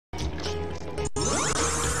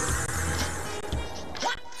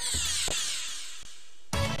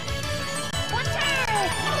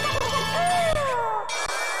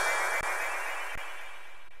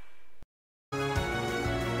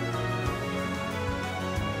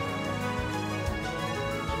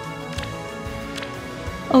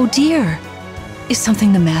Oh dear. Is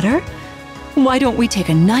something the matter? Why don't we take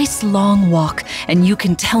a nice long walk and you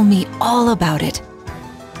can tell me all about it?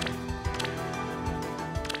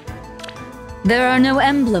 There are no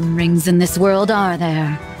emblem rings in this world, are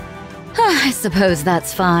there? I suppose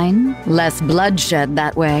that's fine. Less bloodshed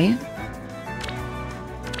that way.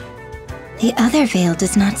 The other veil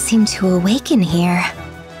does not seem to awaken here.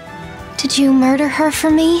 Did you murder her for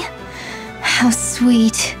me? How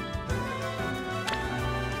sweet.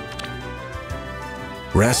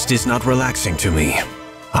 Rest is not relaxing to me.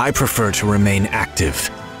 I prefer to remain active.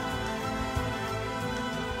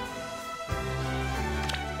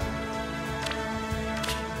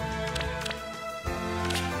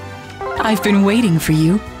 I've been waiting for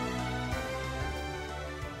you.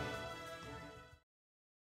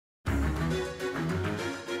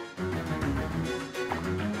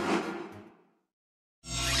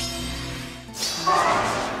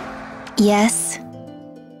 Yes?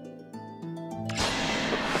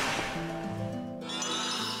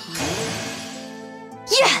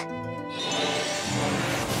 Yeah!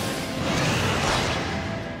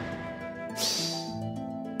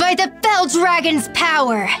 By the Bell Dragon's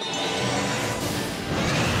power!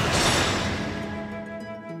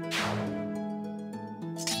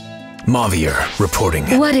 Mavier, reporting.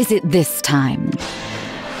 What is it this time?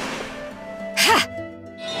 Ha!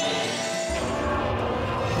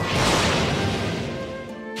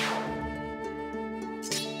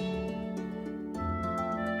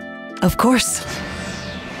 Of course.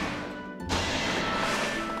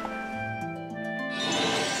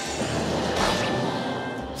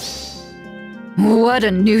 What a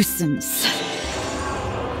nuisance.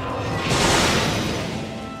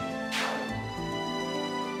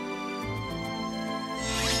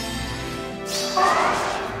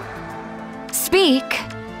 Speak.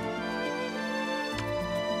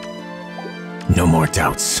 No more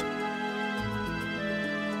doubts.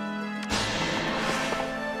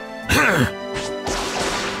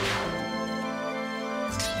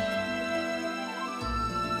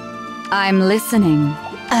 I'm listening.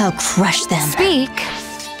 I'll crush them. Speak.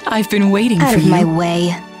 I've been waiting Out for of you. my way.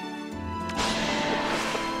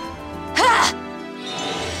 Ha!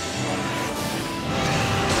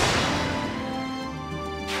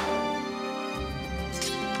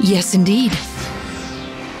 Yes, indeed.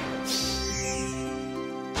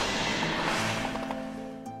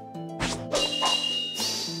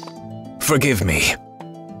 Forgive me.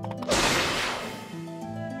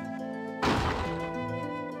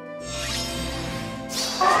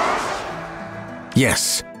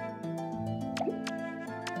 Yes.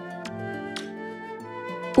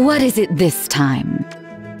 What is it this time?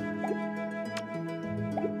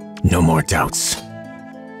 No more doubts.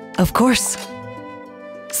 Of course.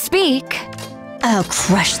 Speak. I'll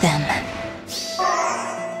crush them.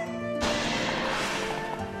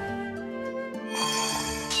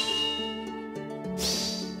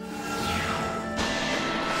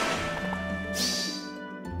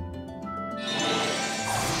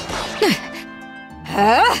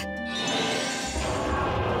 Huh?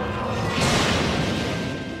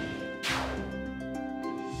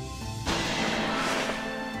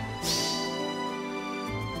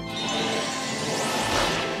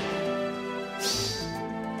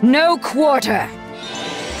 No quarter.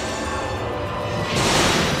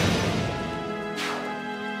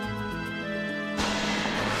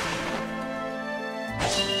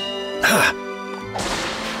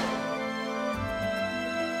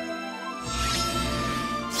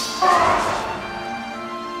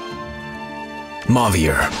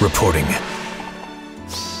 Mavier, reporting.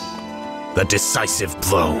 The decisive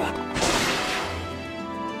blow.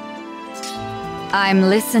 I'm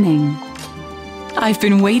listening. I've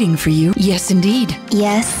been waiting for you. Yes, indeed.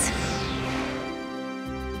 Yes?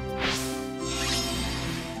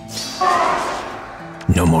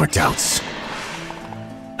 No more doubts.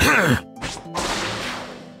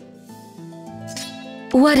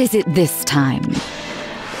 What is it this time?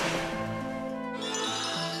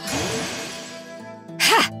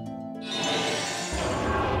 Ha!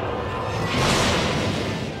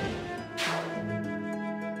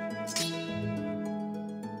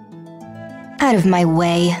 Out of my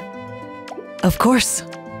way. Of course.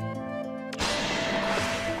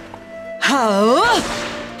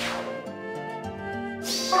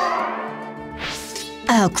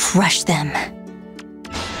 I'll crush them.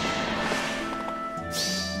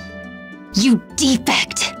 You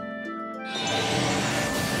defect!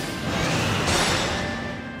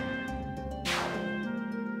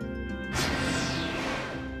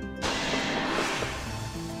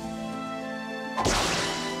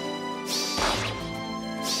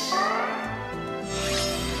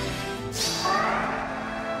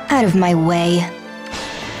 Out of my way.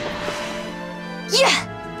 Yeah!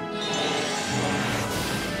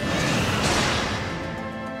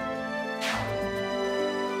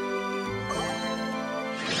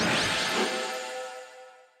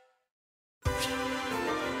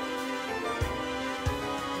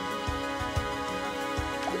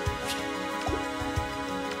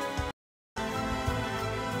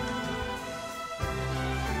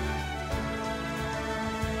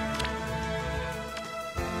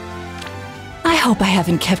 I hope I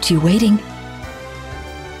haven't kept you waiting.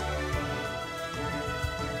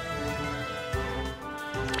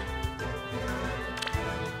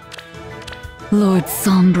 Lord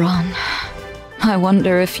Sombron, I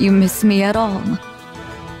wonder if you miss me at all.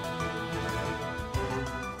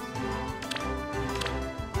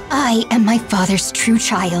 I am my father's true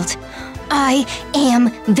child. I am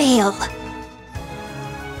Vale.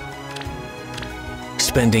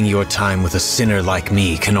 Spending your time with a sinner like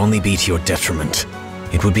me can only be to your detriment.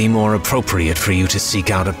 It would be more appropriate for you to seek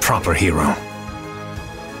out a proper hero.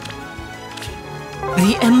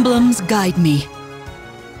 The emblems guide me.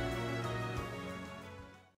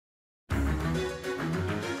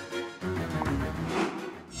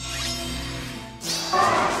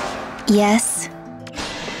 Yes.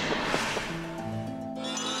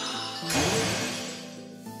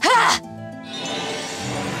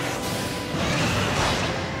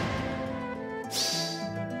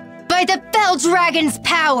 By the Fell Dragon's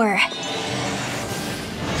power!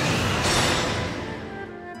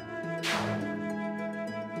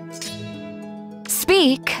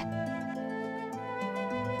 Speak.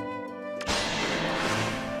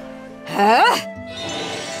 Huh?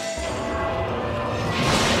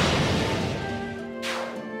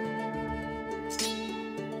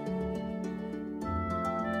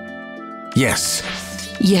 Yes.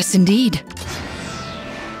 Yes, indeed.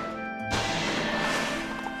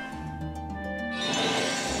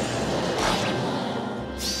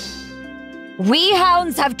 We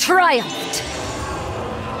hounds have triumphed!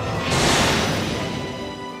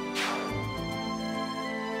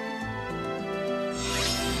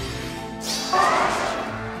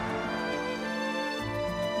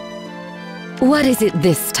 What is it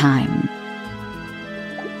this time?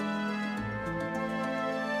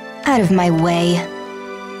 Out of my way.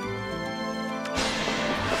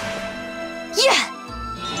 Yeah!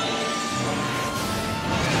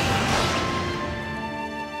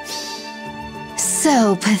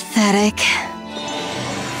 So pathetic.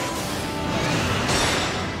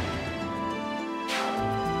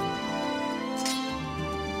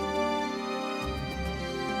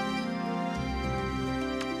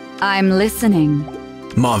 I'm listening.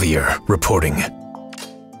 Mavier reporting.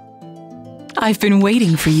 I've been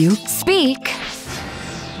waiting for you. Speak.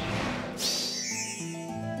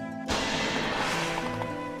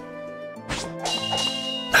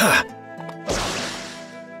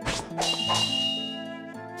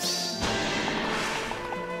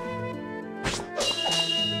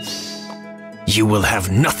 You will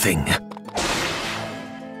have nothing.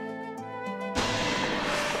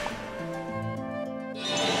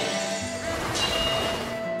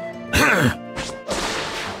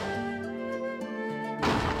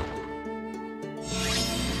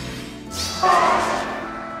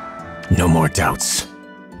 No more doubts.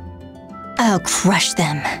 I'll crush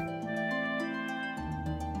them.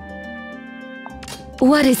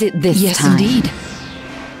 What is it this Yes, time? indeed.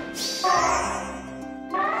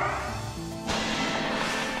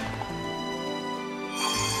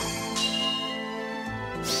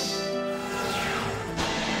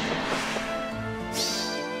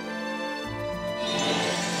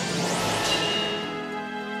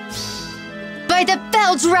 By the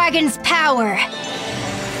Fell Dragon's power!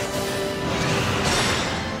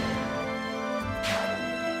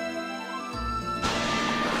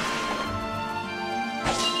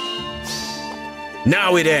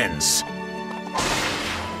 Now it ends.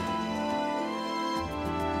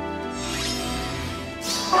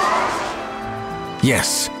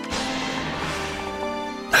 Yes.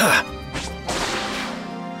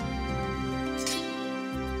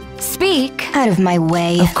 Speak. Out of my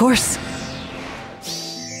way. Of course.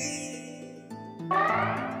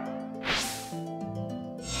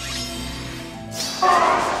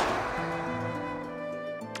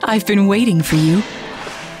 I've been waiting for you.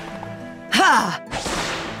 Ha!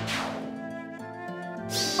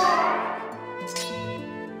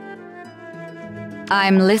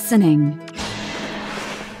 I'm listening.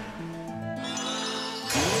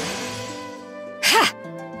 Ha!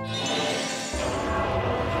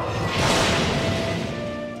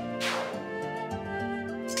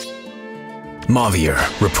 Mavier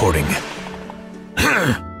reporting.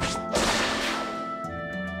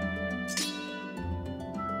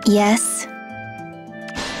 Yes?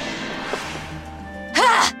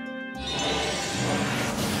 Ha!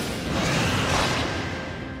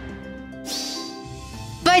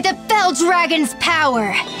 By the Bell Dragon's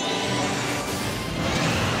power!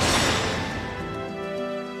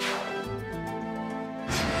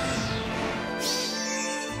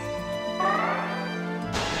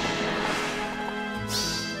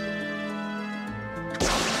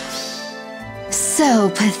 So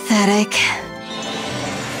pathetic.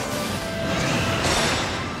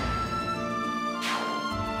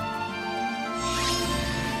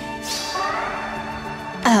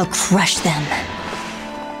 I'll crush them.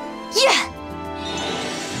 Yeah!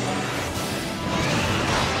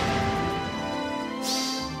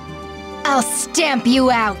 I'll stamp you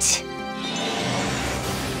out!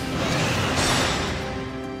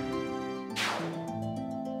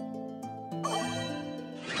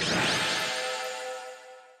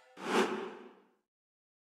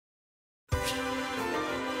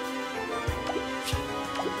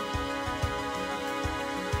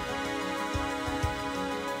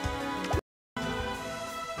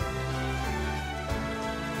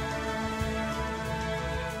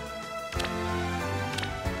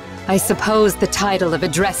 I suppose the title of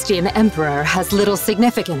Adrestian Emperor has little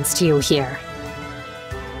significance to you here.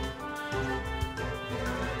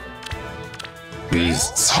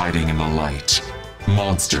 Beasts hiding in the light.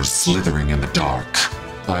 Monsters slithering in the dark.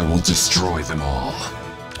 I will destroy them all.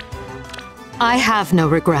 I have no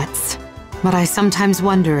regrets, but I sometimes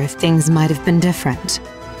wonder if things might have been different.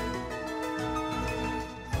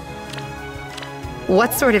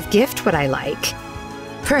 What sort of gift would I like?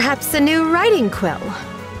 Perhaps a new writing quill?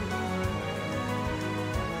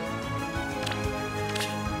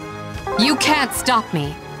 You can't stop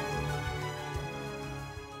me.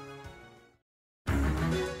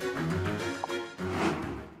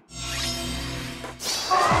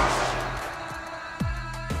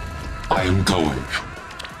 I am going.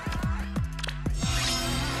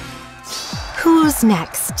 Who's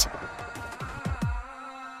next?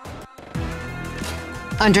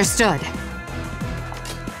 Understood.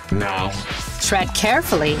 Now, Tread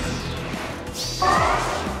carefully.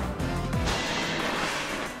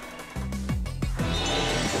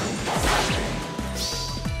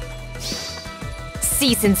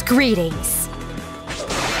 Season's greetings.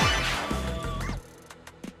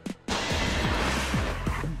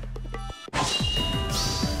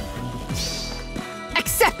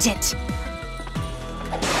 Accept it!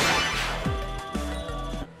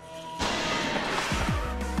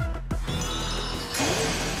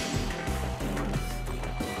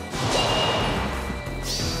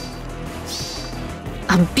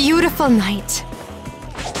 A beautiful night.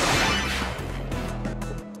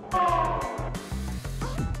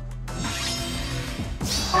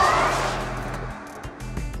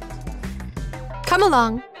 Come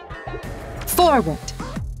along. Forward.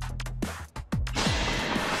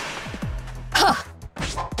 Huh.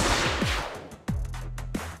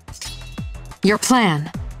 Your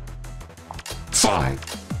plan. fine.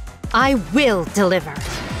 I will deliver.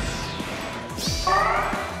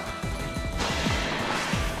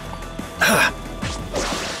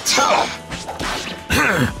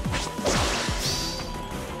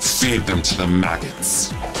 Feed them to the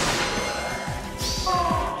maggots.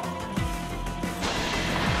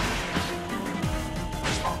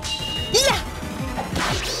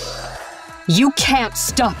 You can't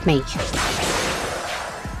stop me.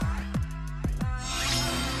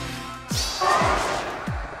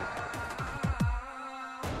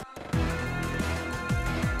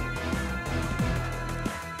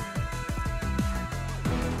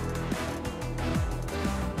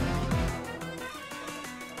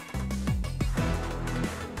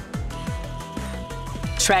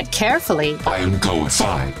 Tread carefully. I am going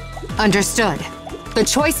fine. Understood. The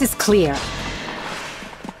choice is clear.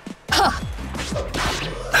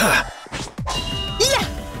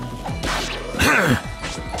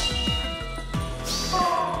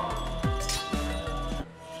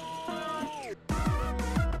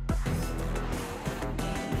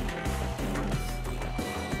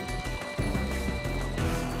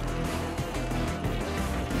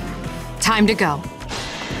 Time to go.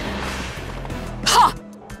 Ha!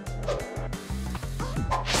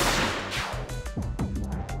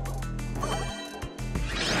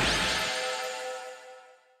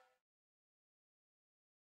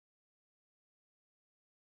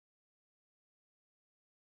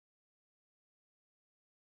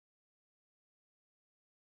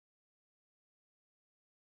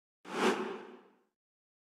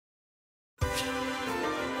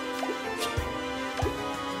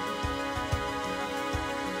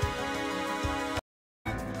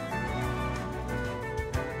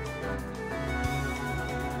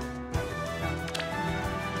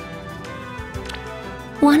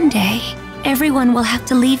 One day, everyone will have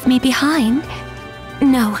to leave me behind.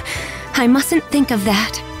 No, I mustn't think of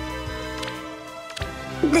that.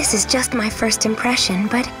 This is just my first impression,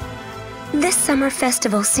 but this summer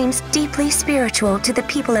festival seems deeply spiritual to the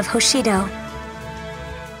people of Hoshido.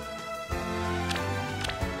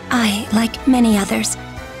 I, like many others,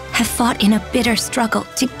 have fought in a bitter struggle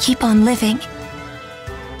to keep on living.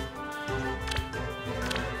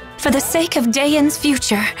 For the sake of Dayan's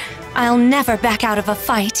future, I'll never back out of a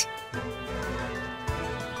fight.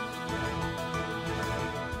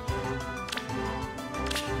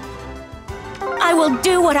 I will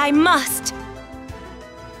do what I must!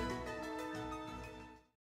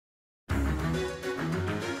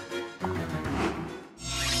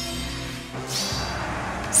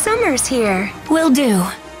 Summer's here. Will do.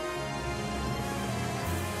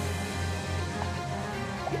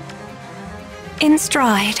 In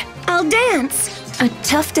stride. I'll dance! A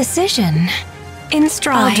tough decision. In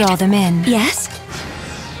stride. I'll draw them in. Yes?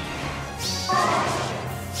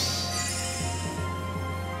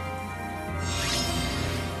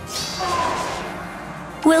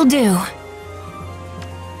 Will do.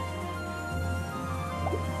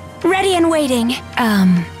 Ready and waiting.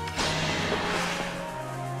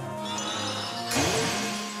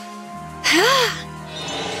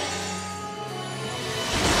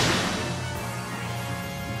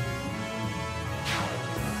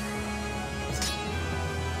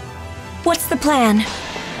 What's the plan?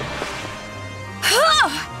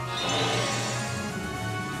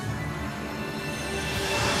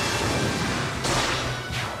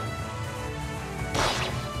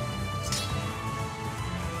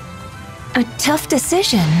 A tough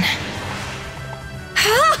decision.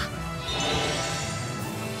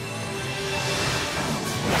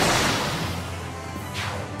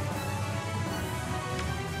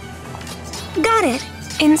 Got it.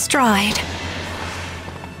 In stride.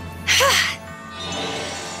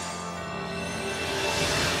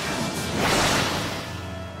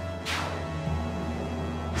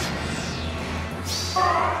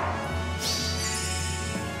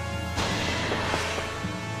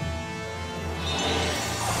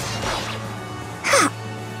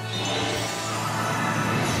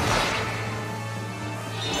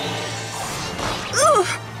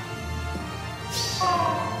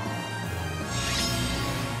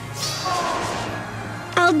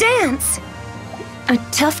 I'll dance. A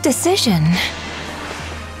tough decision.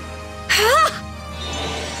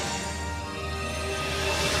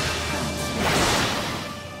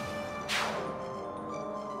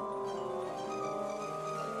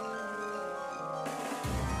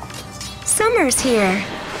 Summer's here.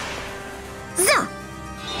 Zuh!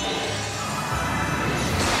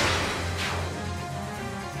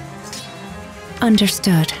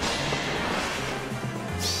 Understood.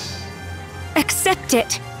 Accept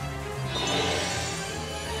it.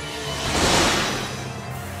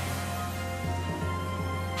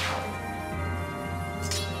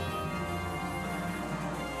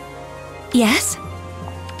 Yes?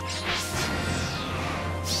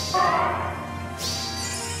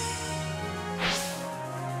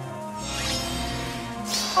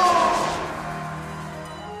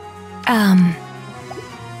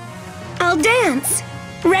 I'll dance.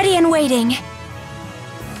 Ready and waiting.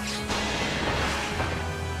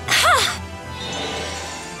 Ha!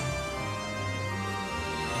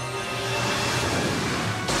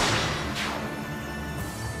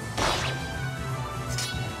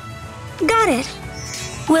 Got it.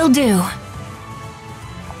 Will do.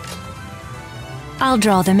 I'll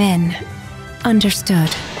draw them in. Understood.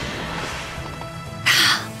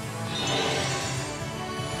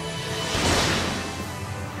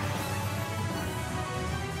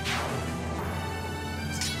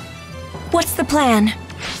 What's the plan?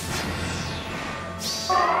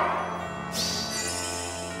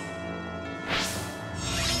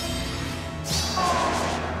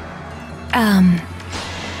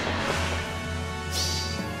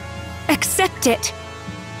 Accept it.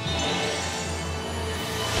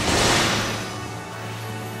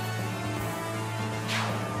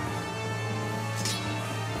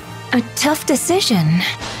 A tough decision.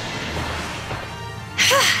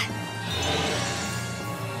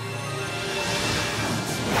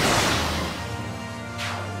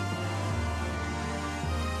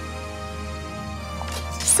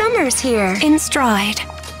 Summer's here. In stride.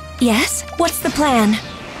 Yes? What's the plan?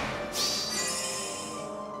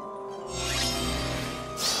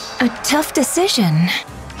 A tough decision.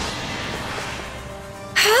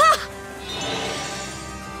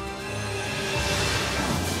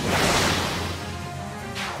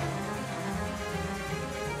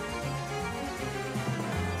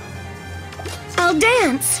 I'll We'll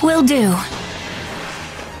dance. Will do.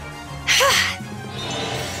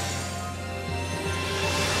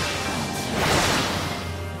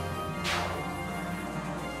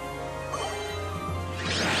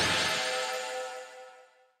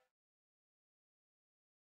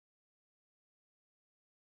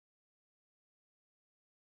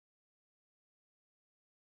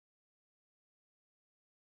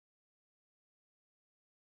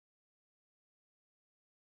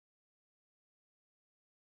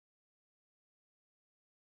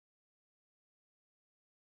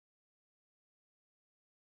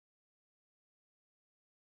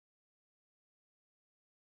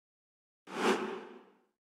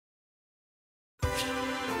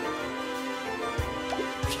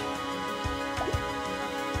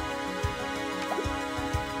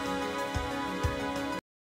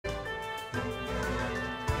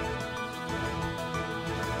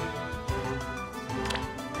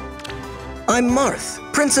 I'm Marth,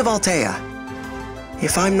 Prince of Altea.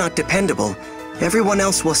 If I'm not dependable, everyone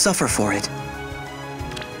else will suffer for it.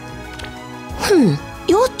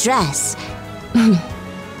 Your dress.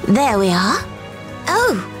 There we are.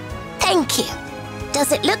 Oh, thank you.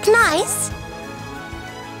 Does it look nice?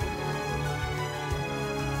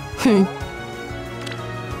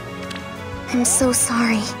 I'm so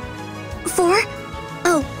sorry. For?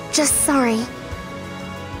 Oh, just sorry.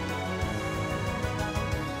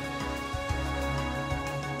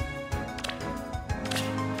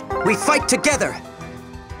 We fight together!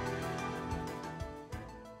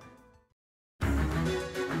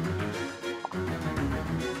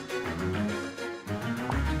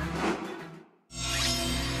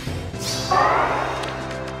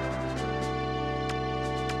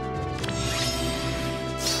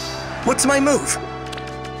 What's my move?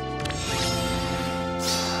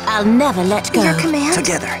 I'll never let go. Your command?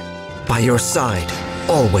 Together. By your side,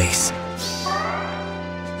 always.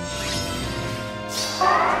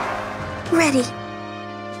 Ready.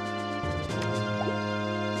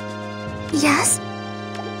 Yes?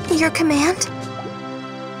 Your command?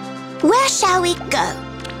 Where shall we go?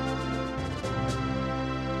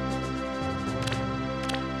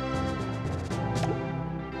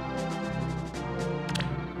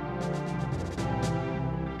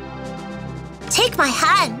 Take my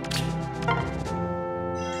hand.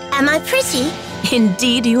 Am I pretty?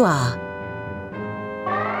 Indeed you are.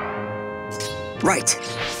 Right.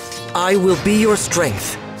 I will be your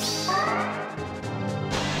strength.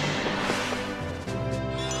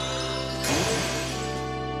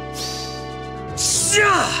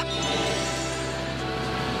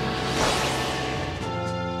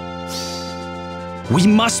 We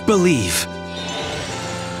must believe.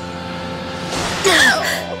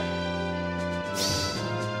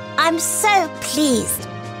 I'm so pleased.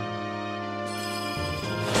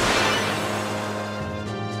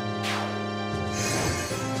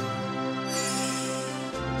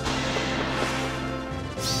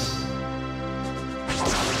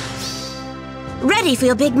 Ready for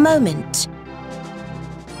your big moment.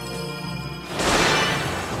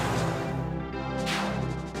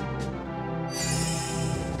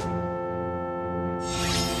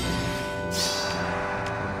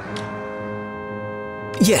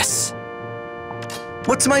 Yes.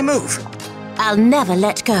 What's my move? I'll never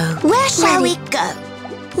let go. Where shall we go?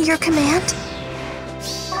 Your command?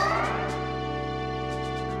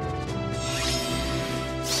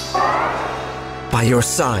 By your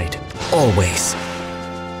side, always.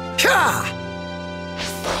 Ha!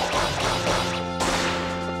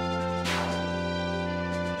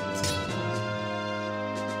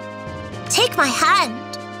 Take my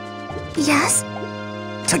hand. Yes?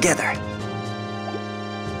 Together.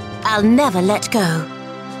 I'll never let go.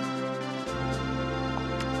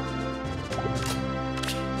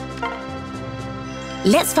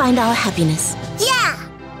 Let's find our happiness. Yeah!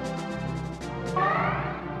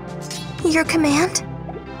 Your command?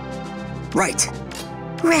 Right.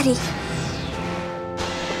 Ready.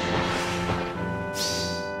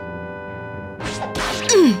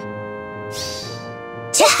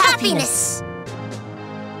 To happiness!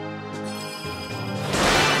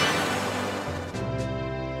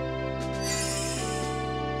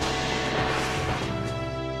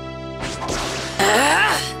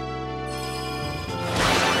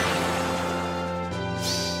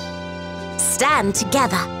 Stand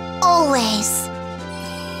together, always.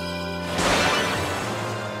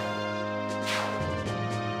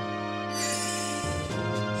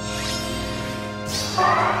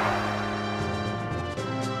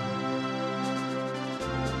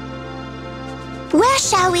 Where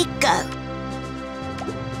shall we go?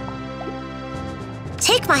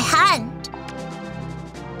 Take my hand.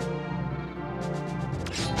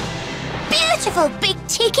 beautiful, Big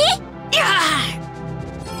Tiki! Yeah!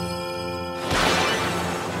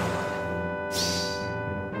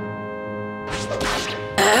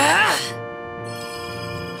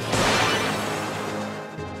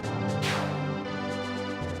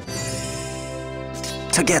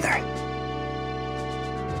 Together.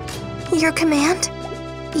 Your command?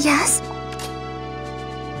 Yes?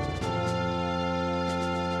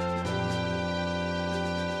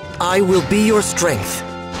 I will be your strength.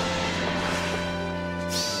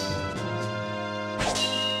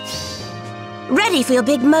 Ready for your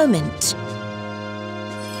big moment.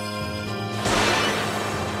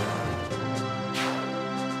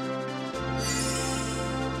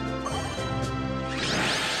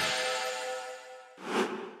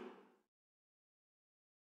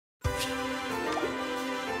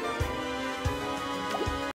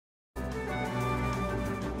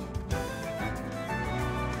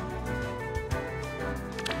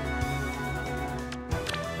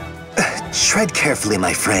 Tread carefully,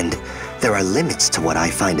 my friend. There are limits to what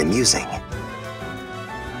I find amusing.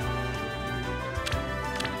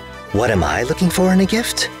 What am I looking for in a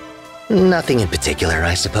gift? Nothing in particular,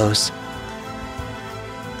 I suppose.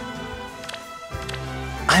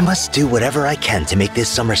 I must do whatever I can to make this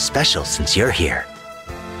summer special since you're here.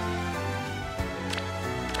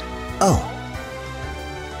 Oh.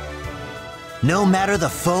 No matter the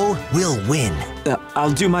foe, we'll win.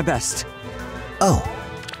 I'll do my best. Oh.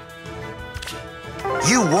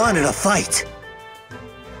 You wanted a fight!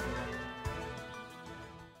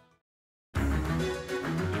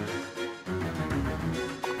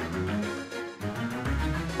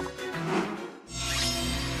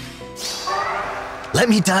 Let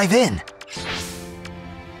me dive in.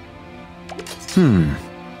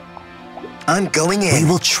 I'm going in. We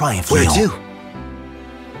will triumph, Leon. Where to?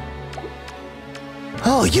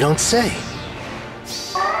 Oh, you don't say.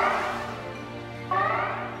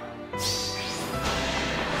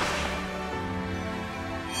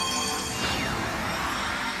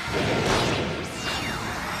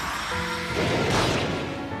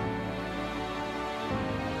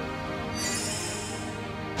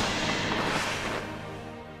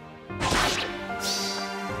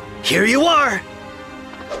 Here you are!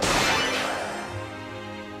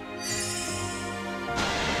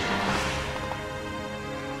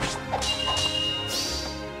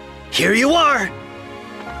 Here you are!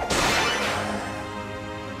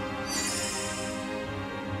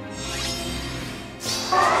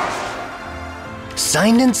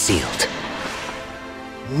 Signed and sealed.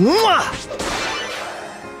 Mwah!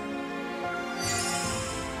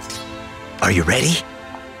 Are you ready?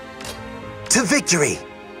 To victory!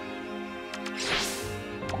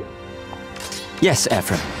 Yes,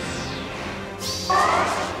 Ephraim.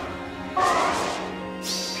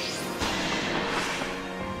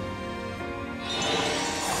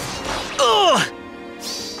 Ugh!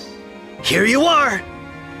 Here you are!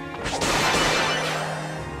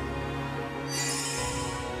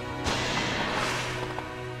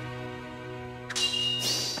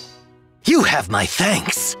 You have my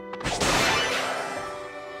thanks!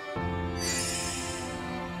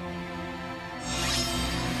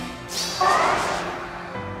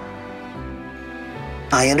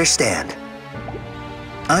 I understand.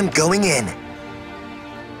 I'm going in.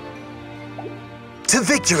 To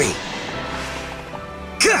victory!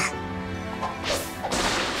 Gah!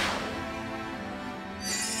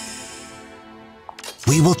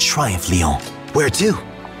 We will triumph, Leon. Where to?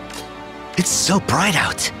 It's so bright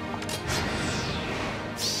out.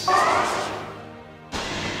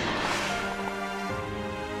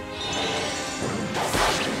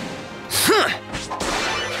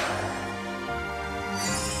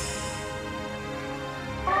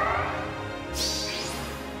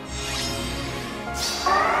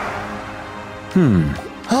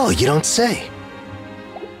 Oh, you don't say.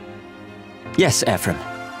 Yes, Ephraim.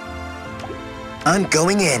 I'm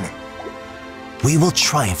going in. We will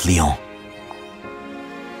triumph, Leon.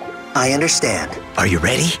 I understand. Are you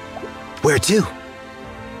ready? Where to?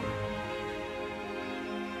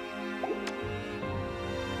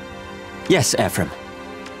 Yes, Ephraim.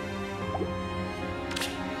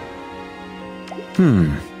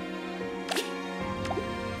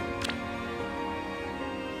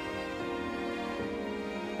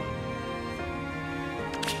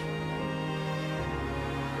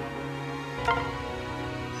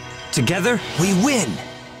 Together? We win!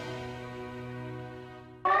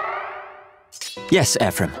 Yes,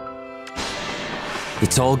 Ephraim.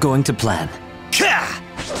 It's all going to plan. Ka!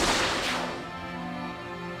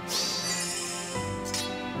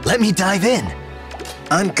 Let me dive in.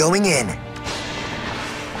 I'm going in.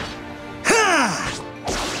 Ha!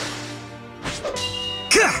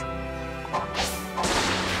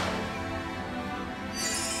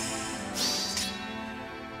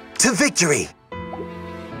 To victory!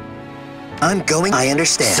 I'm going. I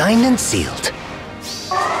understand. Signed and sealed.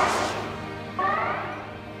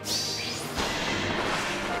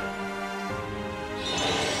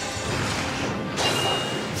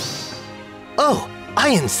 Oh, I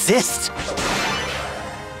insist.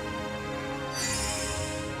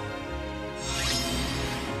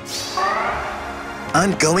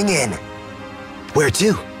 I'm going in. Where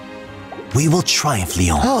to? We will triumph,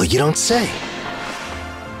 Leon. Oh, you don't say.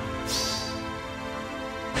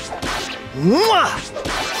 Mwah!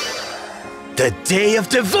 The day of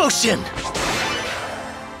devotion!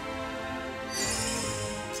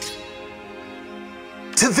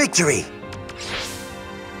 To victory!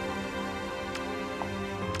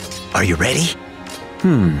 Are you ready?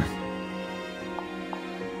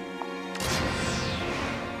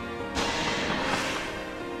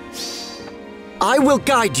 I will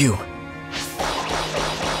guide you.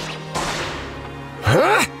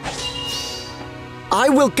 Huh? I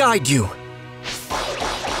will guide you.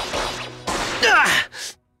 Ah!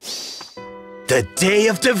 The day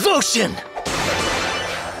of devotion!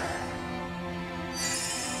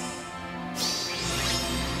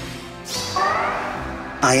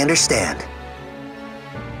 I understand.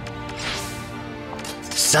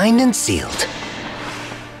 Signed and sealed.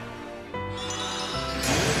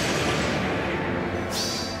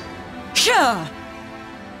 Sure.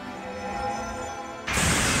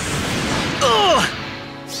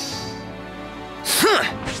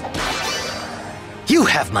 You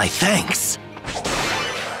have my thanks.